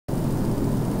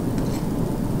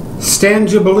Stan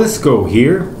Gibilisco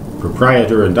here,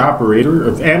 proprietor and operator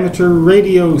of amateur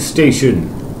radio station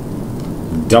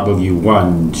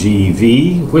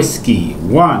W1GV Whiskey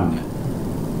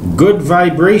 1 Good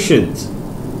Vibrations.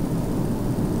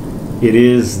 It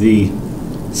is the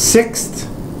 6th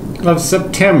of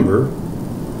September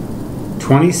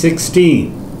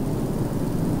 2016.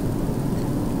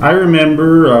 I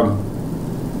remember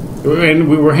and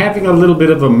we were having a little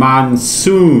bit of a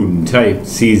monsoon type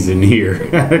season here,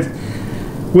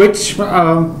 which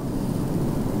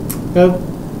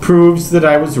proves that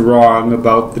I was wrong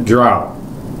about the drought.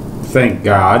 Thank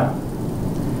God.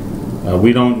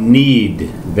 We don't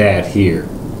need that here.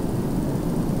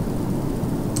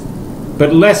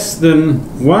 But less than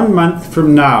 1 month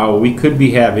from now, we could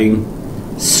be having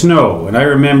snow. And I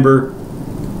remember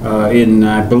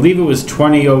I believe it was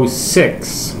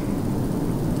 2006,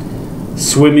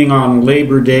 swimming on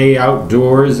Labor Day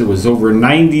outdoors. It was over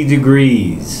 90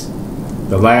 degrees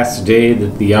the last day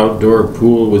that the outdoor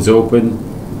pool was open,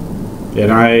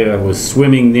 and I was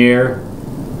swimming there.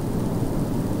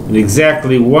 And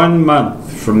exactly 1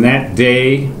 month from that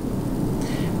day,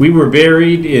 we were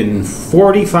buried in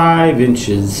 45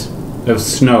 inches of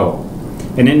snow,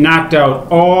 and it knocked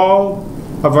out all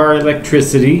of our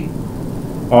electricity,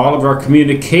 all of our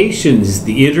communications,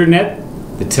 the internet,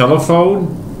 the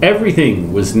telephone.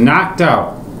 Everything was knocked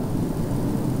out.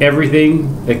 Everything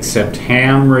except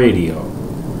ham radio.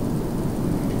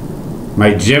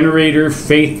 My generator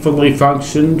faithfully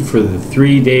functioned for the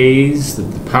 3 days that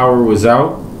the power was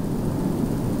out.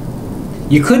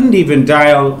 You couldn't even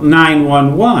dial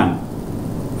 911.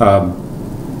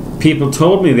 People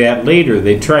told me that later.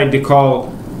 They tried to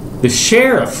call the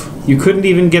sheriff. You couldn't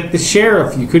even get the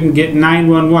sheriff. You couldn't get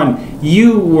 911.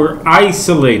 You were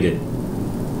isolated.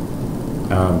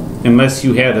 Unless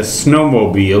you had a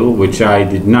snowmobile, which I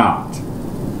did not.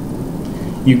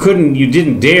 You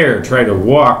didn't dare try to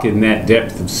walk in that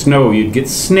depth of snow. You'd get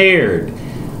snared.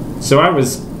 So I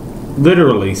was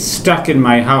literally stuck in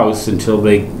my house until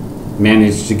they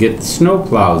managed to get the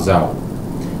snowplows out.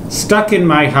 Stuck in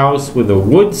my house with a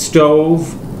wood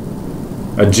stove,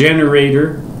 a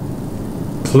generator,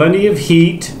 plenty of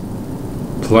heat,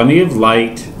 plenty of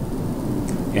light,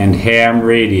 and ham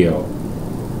radio.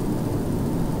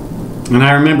 And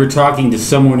I remember talking to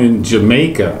someone in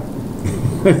Jamaica,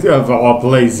 of all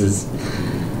places,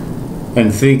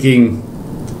 and thinking,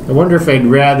 I wonder if I'd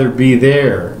rather be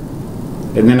there.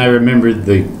 And then I remembered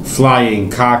the flying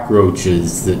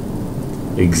cockroaches that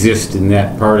exist in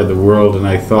that part of the world, and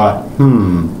I thought,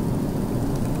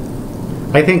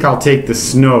 I think I'll take the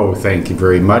snow, thank you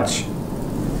very much.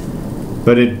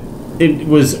 But it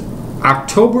was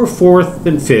October 4th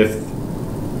and 5th,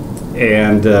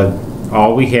 and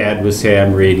all we had was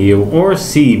ham radio or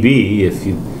CB,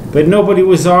 but nobody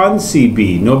was on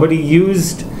CB. Nobody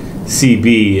used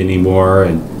CB anymore,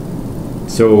 and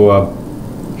so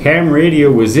ham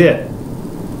radio was it.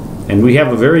 And we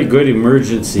have a very good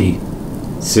emergency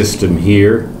system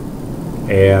here,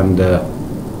 and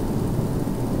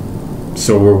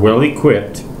so we're well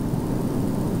equipped.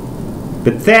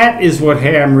 But that is what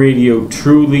ham radio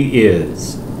truly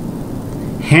is.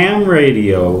 Ham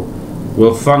radio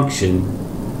will function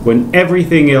when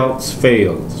everything else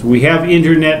fails. We have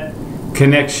internet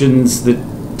connections that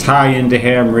tie into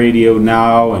ham radio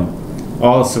now, and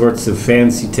all sorts of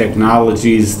fancy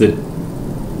technologies that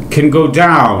can go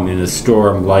down in a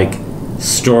storm like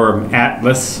Storm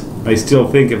Atlas. I still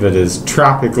think of it as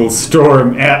Tropical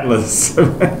Storm Atlas,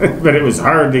 but it was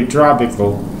hardly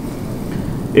tropical.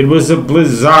 It was a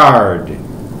blizzard.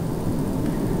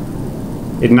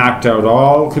 It knocked out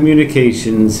all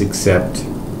communications except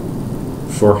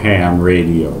for ham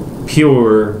radio.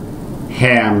 Pure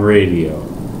ham radio.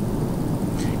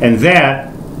 And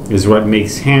that is what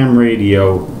makes ham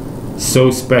radio so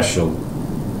special.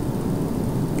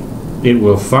 It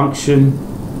will function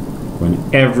when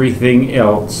everything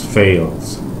else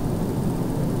fails.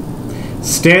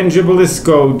 Stan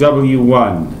Gibilisco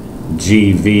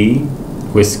W1GV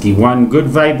Whiskey 1 Good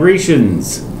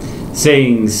Vibrations,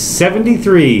 saying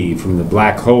 73 from the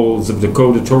black holes of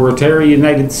Dakota Territory,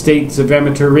 United States of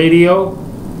amateur radio.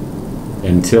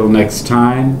 Until next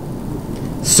time,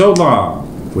 so long,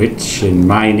 which in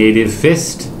my native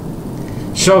fist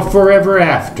shall forever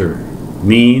after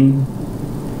mean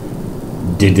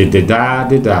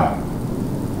da-da-da-da-da-da.